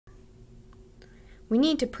We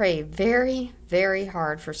need to pray very, very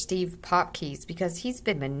hard for Steve Popkes because he's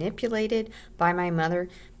been manipulated by my mother,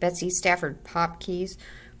 Betsy Stafford Popkes,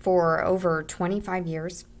 for over 25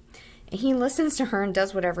 years. And he listens to her and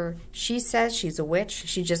does whatever she says. She's a witch.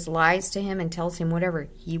 She just lies to him and tells him whatever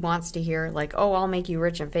he wants to hear. Like, oh, I'll make you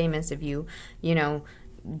rich and famous if you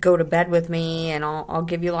go to bed with me, and I'll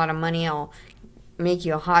give you a lot of money. I'll make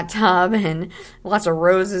you a hot tub and lots of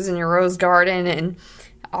roses in your rose garden, and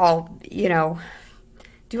I'll,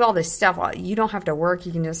 do all this stuff. You don't have to work.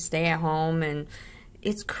 You can just stay at home. And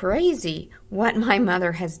it's crazy what my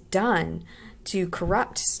mother has done to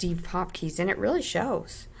corrupt Steve Popkes, and it really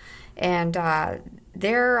shows. And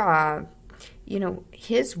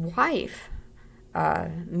his wife,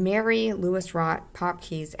 Mary Lewis-Rott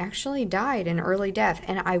Popkes, actually died an early death.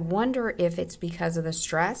 And I wonder if it's because of the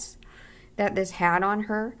stress that this had on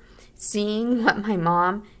her, seeing what my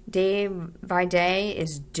mom day by day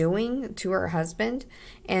is doing to her husband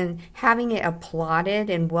and having it applauded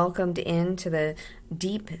and welcomed into the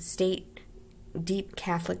deep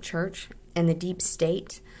Catholic Church and the deep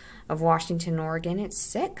state of Washington, Oregon. It's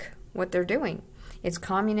sick what they're doing. It's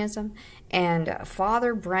communism, and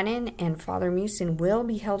Father Brennan and Father Meuwsen will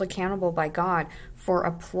be held accountable by God for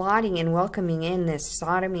applauding and welcoming in this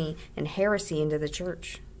sodomy and heresy into the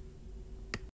church.